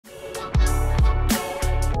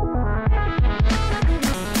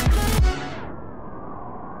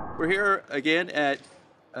We're here again at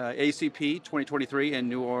ACP 2023 in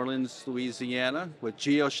New Orleans, Louisiana, with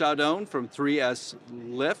Gio Scialdone from 3S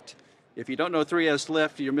Lift. If you don't know 3S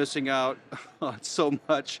Lift, you're missing out on so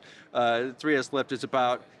much. 3S Lift is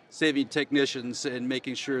about saving technicians and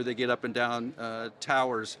making sure they get up and down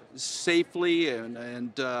towers safely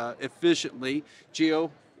and efficiently.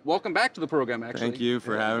 Gio, welcome back to the program, actually. Thank you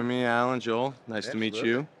for having me, Alan, Joel. Nice to meet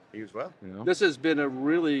you. You as well. This has been a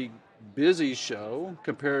really busy show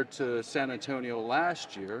compared to San Antonio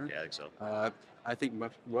last year. Yeah, I think so. I think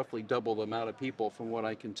roughly double the amount of people from what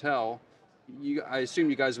I can tell. I assume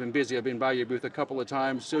you guys have been busy. I've been by your booth a couple of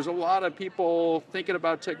times. There's a lot of people thinking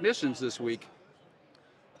about technicians this week.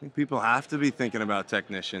 I think people have to be thinking about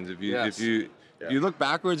technicians. If you Yeah. look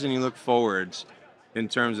backwards and you look forwards in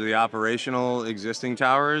terms of the operational existing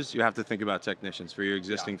towers, you have to think about technicians for your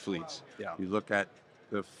existing fleets. Yeah. You look at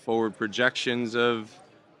the forward projections of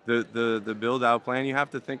the build out plan, you have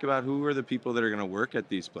to think about who are the people that are going to work at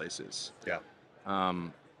these places. Yeah.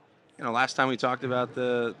 Last time we talked about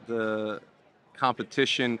the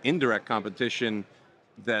competition, indirect competition,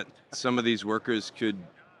 that some of these workers could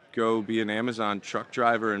go be an Amazon truck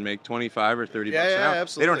driver and make 25 or 30 bucks an hour.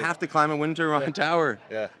 Absolutely. They don't have to climb a wind turbine tower.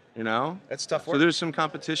 Yeah. That's tough work. So there's some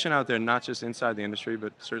competition out there, not just inside the industry,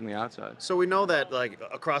 but certainly outside. So we know that, like,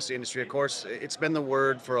 across the industry, of course, it's been the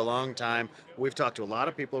word for a long time. We've talked to a lot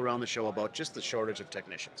of people around the show about just the shortage of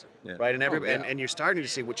technicians, Yeah. right? And you're starting to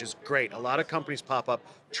see, which is great. A lot of companies pop up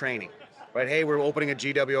training, right? Hey, we're opening a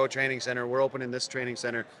GWO training center. We're opening this training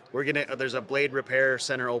center. There's a blade repair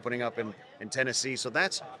center opening up in Tennessee. So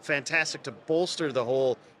that's fantastic to bolster the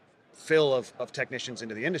whole fill of technicians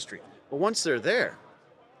into the industry. But once they're there,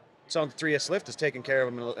 sounds 3S Lift is taking care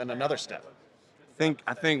of them in another step.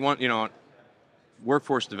 I think one,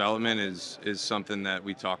 workforce development is something that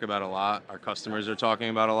we talk about a lot. Our customers are talking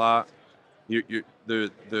about a lot.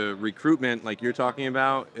 The recruitment, like you're talking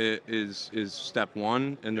about, is step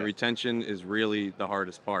one, and the retention is really the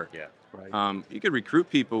hardest part. Yeah. Right. You could recruit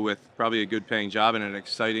people with probably a good paying job and an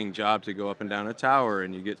exciting job to go up and down a tower,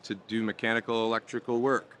 and you get to do mechanical, electrical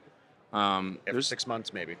work. Every 6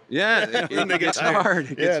 months, maybe. Yeah, it gets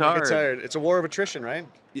hard. It gets hard. It's a war of attrition, right?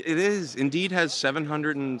 It is. Indeed has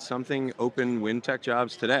 700 and something open wind tech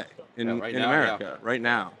jobs today in America, right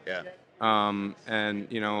now. Yeah. And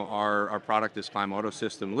our product is Climb Auto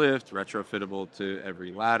System Lift, retrofittable to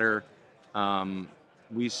every ladder.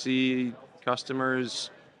 We see customers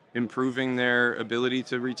improving their ability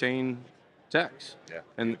to retain techs. Yeah.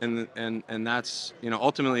 And that's,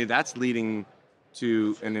 ultimately that's leading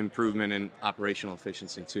to an improvement in operational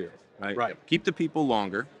efficiency too, right? Right. Keep the people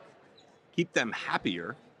longer, keep them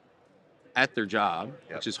happier at their job,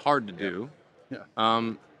 which is hard to do. Yeah.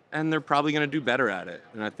 And they're probably going to do better at it.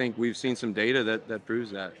 And I think we've seen some data that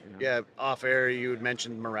proves that. Yeah, off air you had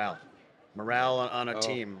mentioned morale on a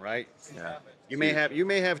team, right? Yeah. You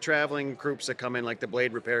may have traveling groups that come in, like the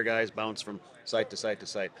blade repair guys bounce from site to site to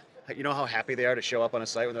site. You know how happy they are to show up on a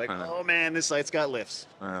site when they're like, oh man, this site's got lifts.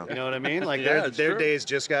 You know what I mean? Like Yeah, their true. days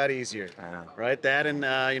just got easier, I know. right? That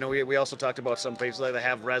and we also talked about some places that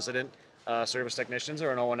have resident service technicians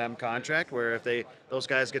or an O&M contract, where if those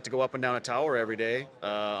guys get to go up and down a tower every day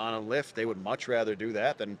on a lift, they would much rather do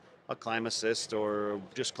that than a climb assist or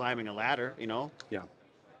just climbing a ladder. Yeah.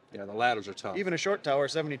 Yeah, the ladders are tough. Even a short tower,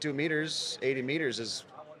 72 meters, 80 meters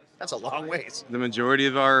that's a long ways. The majority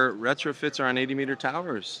of our retrofits are on 80-meter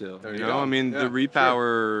towers still. There you go. I mean, Yeah, the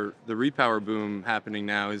repower boom happening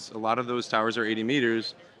now is a lot of those towers are 80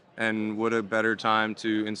 meters, and what a better time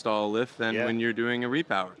to install a lift than when you're doing a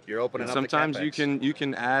repower. You're opening And up the sometimes CapEx. you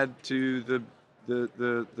can add to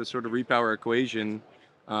the sort of repower equation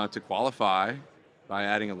to qualify by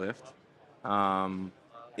adding a lift.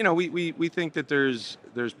 We think that there's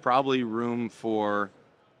probably room for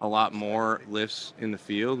a lot more lifts in the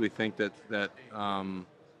field. We think that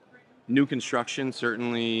new construction,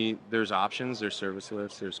 certainly there's options. There's service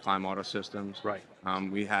lifts, there's Climb Auto Systems. Right.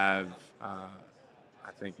 We have, I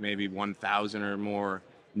think, maybe 1,000 or more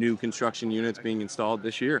new construction units being installed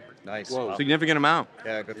this year. Nice. Whoa. Wow. Significant amount.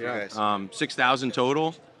 Yeah, good for you guys. 6,000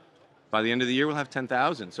 total. By the end of the year, we'll have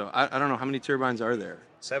 10,000. So I don't know, how many turbines are there?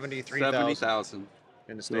 73,000 70,000.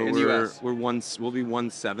 in the So States. In the US. we'll be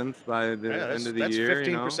 1/7 by the end of the that's year.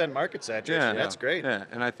 15% market saturation. That's great. Yeah,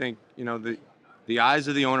 and I think the eyes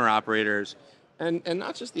of the owner operators, and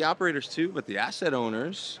not just the operators too, but the asset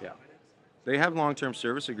owners. Yeah. They have long-term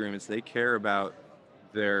service agreements. They care about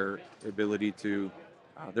their ability to.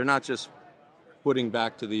 They're not just putting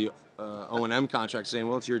back to the O&M contract saying,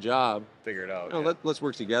 "Well, it's your job." Figure it out. Let's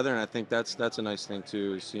work together, and I think that's a nice thing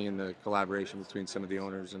too, is seeing the collaboration between some of the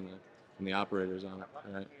owners and the operators on it.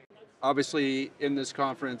 Right? obviously in this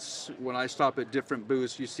conference, when I stop at different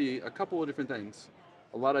booths, you see a couple of different things.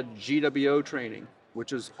 A lot of GWO training,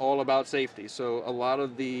 which is all about safety. So a lot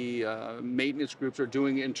of the maintenance groups are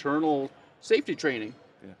doing internal safety training.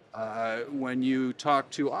 When you talk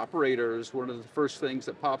to operators, one of the first things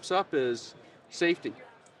that pops up is safety.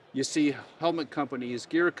 You see helmet companies,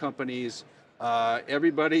 gear companies,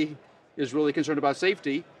 everybody is really concerned about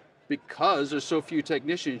safety because there's so few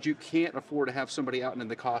technicians. You can't afford to have somebody out,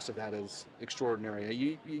 and the cost of that is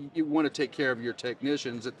extraordinary. You want to take care of your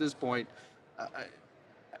technicians at this point.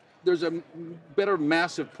 There's a better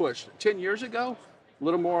massive push. 10 years ago, a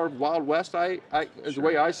little more Wild West, the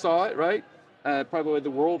way I saw it, right? Probably the way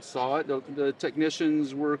the world saw it. The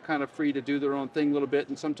technicians were kind of free to do their own thing a little bit,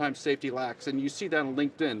 and sometimes safety lacks. And you see that on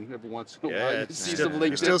LinkedIn every once in a while. You see some LinkedIn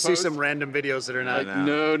you still see posts. some random videos that are not. Like,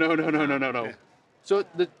 no. Yeah. So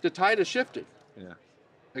the tide has shifted Yeah.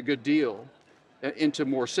 a good deal into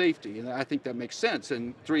more safety, and I think that makes sense.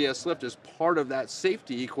 And 3S Lift is part of that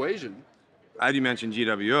safety equation. As you mentioned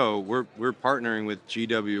GWO, we're partnering with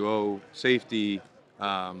GWO safety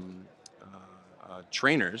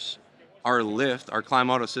trainers. Our lift, our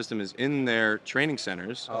Climb Auto system is in their training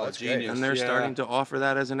centers, Oh, that's genius. great. and they're starting to offer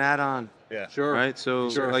that as an add-on. Yeah. Sure. Right? So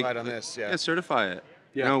Certified on this, yeah. certify it.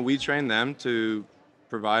 Yeah. You know, we train them to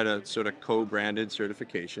provide a sort of co-branded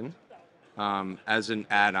certification as an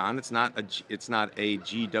add-on. It's not a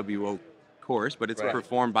GWO course, but it's Right.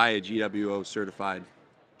 performed by a GWO certified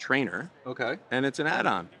trainer, Okay. and it's an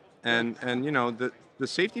add-on. And you know, the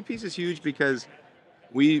safety piece is huge because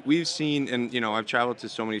we've seen, and you know, I've traveled to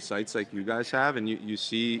so many sites like you guys have, and you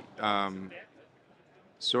see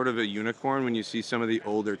sort of a unicorn when you see some of the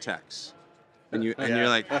older techs. And you're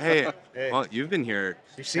like, hey, Hey. well, you've been here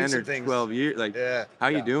You've seen 10 or some things. 12 years. Like, Yeah. how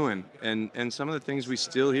you doing? And some of the things we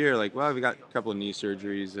still hear, like, well, we got a couple of knee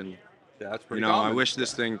surgeries, and That's you pretty know, common.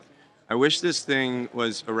 I wish this thing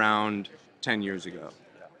was around 10 years ago.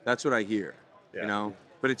 That's what I hear. Yeah. You know,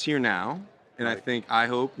 but it's here now, and I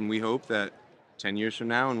hope, and we hope that 10 years from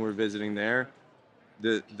now, when we're visiting there,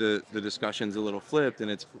 the discussion's a little flipped, and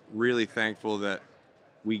it's really thankful that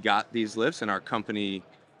we got these lifts and our company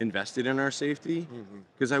invested in our safety,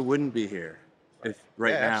 because I wouldn't be here if Yeah,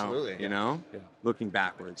 now, absolutely. you know, Yeah. looking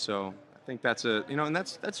backwards. So I think that's and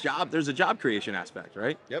that's job. There's a job creation aspect,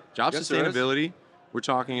 right? Yep. Job Yes, there is. sustainability. We're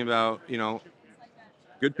talking about, you know,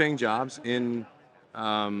 good paying jobs in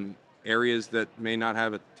areas that may not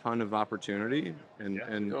have a ton of opportunity,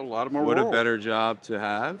 and A lot of more what rural. a better job to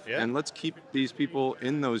have. Yeah. And let's keep these people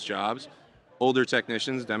in those jobs. Older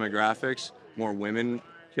technicians, demographics, more women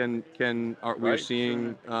we're Right.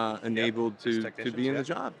 seeing enabled As to be technicians, in yeah. the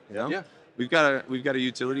job. You know? Yeah. We've got a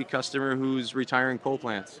utility customer who's retiring coal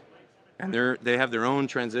plants, and they have their own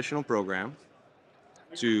transitional program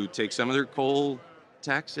to take some of their coal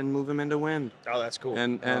techs and move them into wind. Oh, that's cool.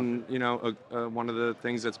 And you know, one of the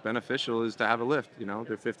things that's beneficial is to have a lift. You know,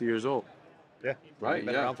 they're 50 years old. Yeah, Right,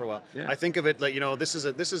 Been yeah. around for a while. Yeah. I think of it like, you know, this is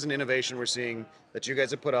an innovation we're seeing that you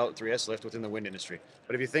guys have put out 3S Lift within the wind industry.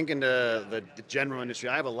 But if you think into the general industry,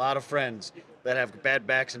 I have a lot of friends that have bad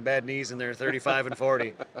backs and bad knees, and they're 35 and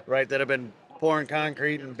 40, right? That have been pouring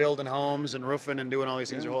concrete and building homes and roofing and doing all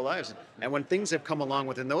these things their whole lives. And when things have come along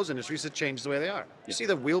within those industries, it changed the way they are. You see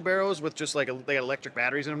the wheelbarrows with just like they got electric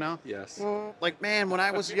batteries in them now. Yes. Like, man, when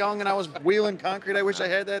I was young and I was wheeling concrete, I wish I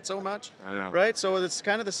had that so much. I know. Right? So it's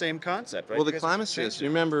kind of the same concept, right? Well, the You guys climate have changed assist. it. You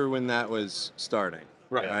remember when that was starting,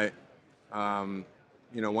 Right. Right.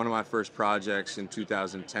 You know, one of my first projects in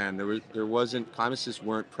 2010, there wasn't climate assists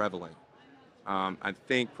weren't prevalent. I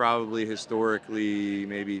think probably historically,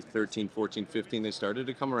 maybe 13, 14, 15, they started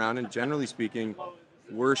to come around, and generally speaking,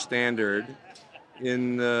 were standard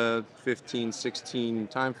in the 15, 16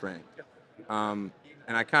 time frame. And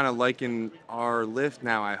I kind of liken our lift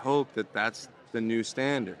now. I hope that that's the new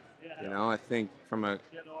standard. You know, I think from a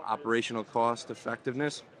operational cost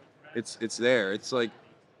effectiveness, it's there. It's like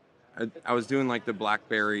I was doing like the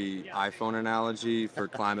BlackBerry iPhone analogy for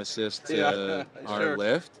Climb Assist to Yeah, our sure.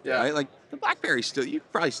 lift. Yeah. Right? Like the BlackBerry still, you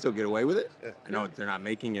probably still get away with it. I know they're not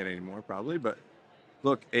making it anymore probably, but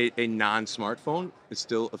look, a non-smartphone is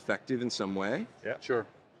still effective in some way. Yeah. Sure.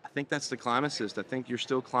 I think that's the Climb Assist. I think you're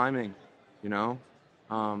still climbing, you know,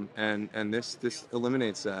 and this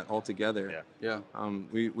eliminates that altogether. Yeah. Yeah.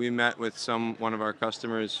 We met with one of our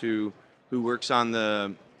customers who works on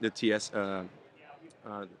the TS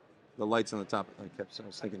the lights on the top. I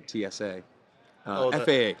was thinking TSA, Oh, the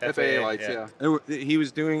FAA. FAA lights. Yeah. He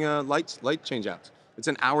was doing light change outs. It's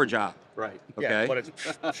an hour job. Right. Yeah, Okay. but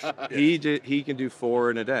it's He can do 4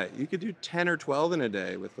 in a day. You could do 10 or 12 in a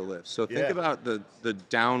day with the lift. So think Yeah. about the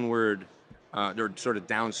downward or sort of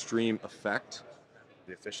downstream effect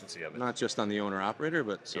the efficiency of it. Not just on the owner operator,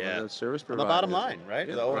 but some of the service On the providers. bottom line, right?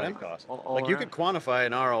 Yeah, The O&M right. cost. All Like you around. could quantify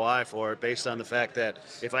an ROI for it based on the fact that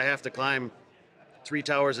if I have to climb 3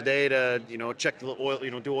 towers a day to, check the oil,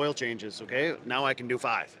 do oil changes, okay? Now I can do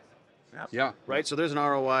 5, Yeah. right? So there's an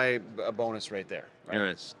ROI bonus right there.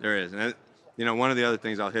 Right? There is, and one of the other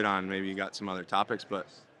things I'll hit on. Maybe you got some other topics, but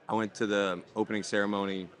I went to the opening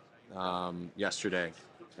ceremony yesterday,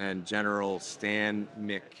 and General Stan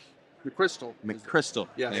McChrystal. McChrystal,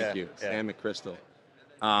 Yeah. thank you, Yeah. Stan McChrystal.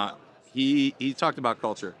 He talked about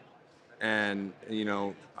culture, and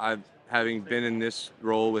I've having been in this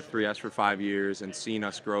role with 3S for 5 years and seen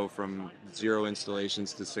us grow from 0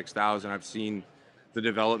 installations to 6,000. I've seen the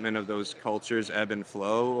development of those cultures ebb and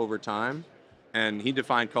flow over time. And he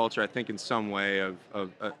defined culture, I think, in some way of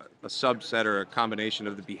a subset or a combination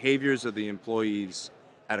of the behaviors of the employees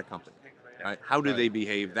at a company. Right? How do they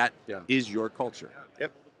behave? That is your culture.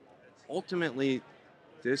 Yep. Ultimately,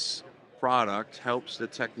 this product helps the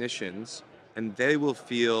technicians, and they will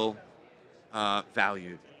feel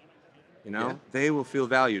valued. They will feel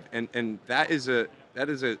valued, and that is a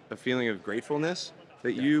feeling of gratefulness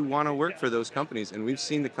that you want to work for those companies. And we've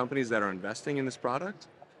seen the companies that are investing in this product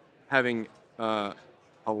having a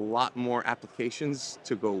lot more applications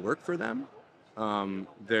to go work for them.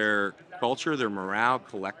 Their culture, their morale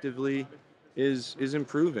collectively is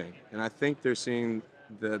improving, and I think they're seeing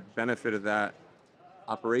the benefit of that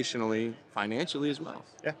operationally, financially as well.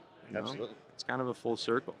 Yeah, You know? absolutely. It's kind of a full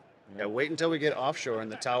circle. Yeah, wait until we get offshore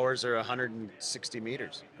and the towers are 160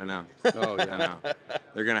 meters. I know. Oh, I yeah. know.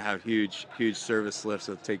 They're gonna have huge service lifts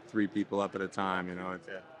that take 3 people up at a time.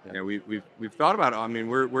 We've thought about it. I mean,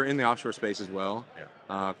 we're in the offshore space as well,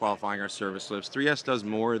 qualifying our service lifts. 3S does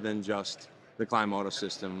more than just the Climb Auto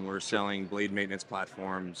system. We're selling blade maintenance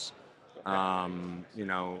platforms,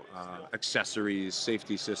 accessories,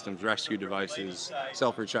 safety systems, rescue devices,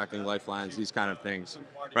 self-retracting lifelines, these kind of things.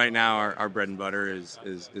 Right now, our bread and butter is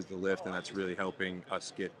the lift, and that's really helping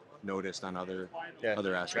us get noticed on other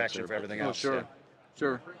aspects. Traction for everything Oh, else. sure. Yeah.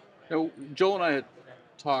 Sure. Joel and I had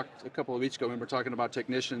talked a couple of weeks ago. We were talking about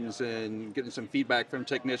technicians and getting some feedback from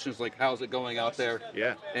technicians, like how's it going out there?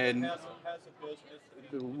 Yeah. And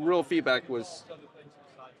the real feedback was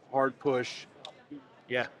hard push.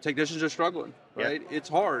 Yeah. Technicians are struggling, Yeah. right? It's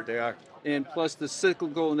hard. They are. And plus the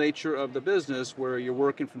cyclical nature of the business where you're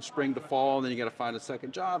working from spring to fall and then you got to find a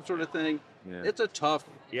second job sort of thing. Yeah. It's a tough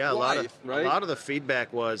Yeah, life, right? a lot of the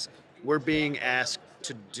feedback was we're being asked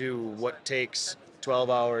to do what takes 12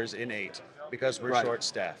 hours in 8 because we're Right.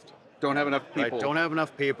 short-staffed. Don't have enough Right? people. Don't have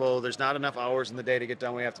enough people. There's not enough hours in the day to get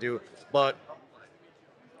done what we have to do. But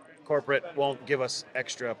corporate won't give us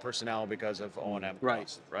extra personnel because of O&M Right.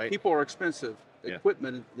 costs, right? People are expensive. Yeah.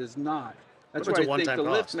 Equipment is not. That's Equipment's why a I think one-time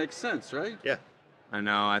the lift cost. makes sense, right? Yeah. I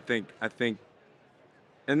know. I think,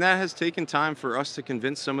 and that has taken time for us to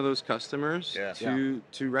convince some of those customers to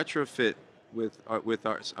retrofit with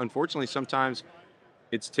ours. Unfortunately, sometimes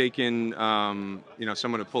it's taken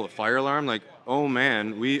someone to pull a fire alarm. Like, oh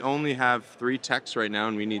man, we only have 3 techs right now,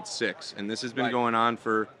 and we need 6, and this has been Right. going on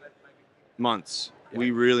for months. We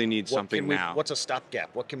really need something now. What's a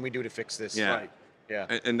stopgap? What can we do to fix this? Yeah. Right.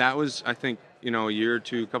 Yeah. And that was, I think, a year or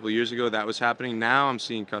two, a couple of years ago, that was happening. Now I'm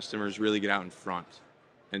seeing customers really get out in front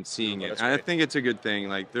and seeing it. that's And I great. think it's a good thing.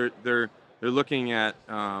 Like they're looking at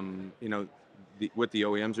what the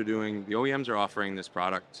OEMs are doing. The OEMs are offering this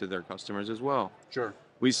product to their customers as well. Sure.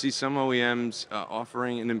 We see some OEMs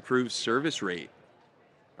offering an improved service rate.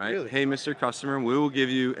 Right? Really? Hey, Mr. Customer, we will give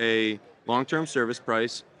you a long-term service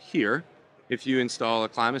price here if you install a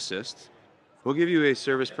Climb Assist. We'll give you a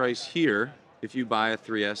service price here if you buy a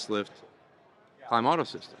 3S Lift Climb Auto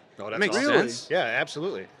system. Oh, That that's makes awesome. sense. Yeah,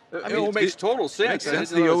 absolutely. It all makes total sense. Makes I sense.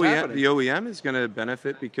 didn't know that was The happening. OEM is going to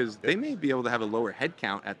benefit because they may be able to have a lower head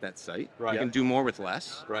count at that site. Right. You can do more with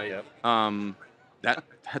less. Right. Yep.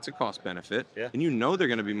 That's a cost benefit. Yeah. And they're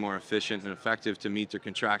going to be more efficient and effective to meet their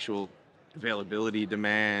contractual availability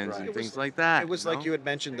demands Right. and things like that. It was like you had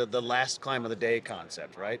mentioned the last climb of the day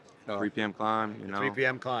concept, right? 3 p.m. climb, 3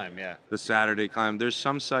 p.m. climb, yeah. the Saturday climb. There's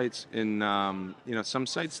some sites in, some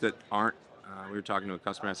sites that aren't. We were talking to a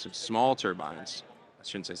customer that has some small turbines. I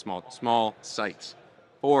shouldn't say small sites,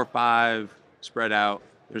 4 or 5 spread out.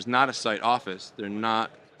 There's not a site office. They're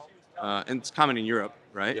not, and it's common in Europe,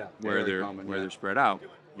 right? Yeah, where very common, they're yeah. spread out.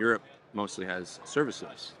 Europe mostly has service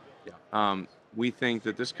lifts. Yeah. We think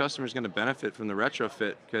that this customer is going to benefit from the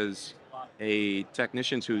retrofit because a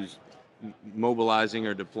technician who's mobilizing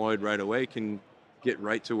or deployed right away can get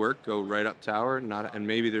right to work, go right up tower, and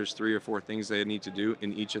maybe there's 3 or 4 things they need to do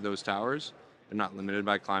in each of those towers. They're not limited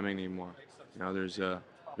by climbing anymore. There's a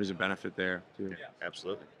benefit there too.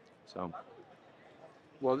 Absolutely. So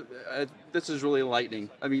Well, this is really enlightening.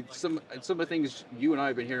 I mean, some of the things you and I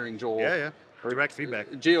have been hearing, Joel. Yeah, yeah. Direct feedback.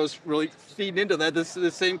 Gio's really feeding into that. This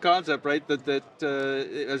same concept, right? That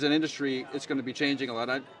as an industry, it's going to be changing a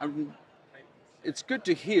lot. It's good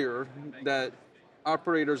to hear that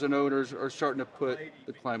operators and owners are starting to put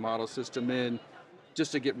the climb model system in,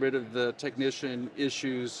 just to get rid of the technician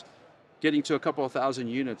issues. Getting to a couple of thousand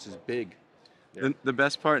units is big. The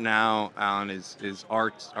best part now, Alan, is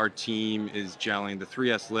our team is gelling. The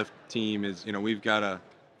 3S Lift team is, we've got a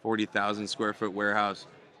 40,000 square foot warehouse.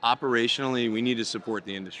 Operationally, we need to support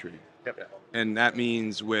the industry. Yep. And that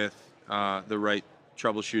means with the right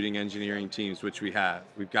troubleshooting engineering teams, which we have.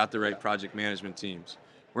 We've got the right project management teams.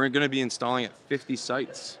 We're going to be installing at 50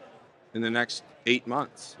 sites in the next 8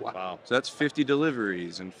 months. Wow. So that's 50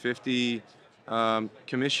 deliveries and 50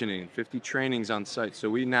 commissioning, 50 trainings on site. So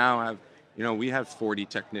we now have, we have 40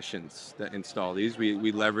 technicians that install these.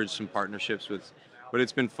 We leverage some partnerships with, but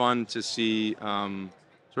it's been fun to see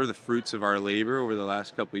sort of the fruits of our labor over the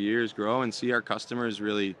last couple of years grow and see our customers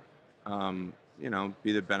really,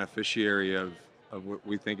 be the beneficiary of what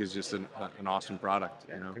we think is just an awesome product.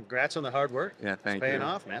 Congrats on the hard work. Yeah, thank you. It's paying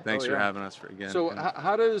off, man. Thanks for having us again. So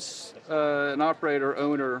how does an operator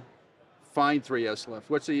owner find 3S Lift?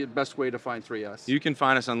 What's the best way to find 3S? You can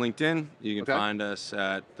find us on LinkedIn. You can find us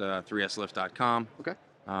at 3slift.com. Okay.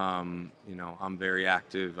 I'm very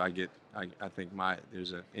active. I think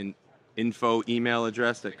there's an info email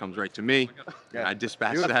address that comes right to me. Yeah. I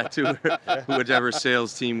dispatch that to whichever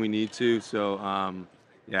sales team we need to. So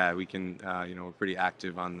we can. We're pretty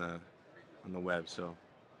active on the web. So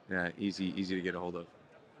easy to get a hold of.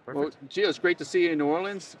 Perfect. Well, Gio, it's great to see you in New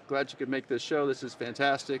Orleans. Glad you could make this show. This is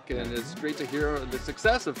fantastic, and it's great to hear the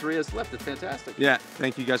success of 3S Lift. It's fantastic. Yeah,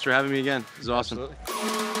 thank you guys for having me again. It's awesome.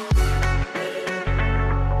 Absolutely.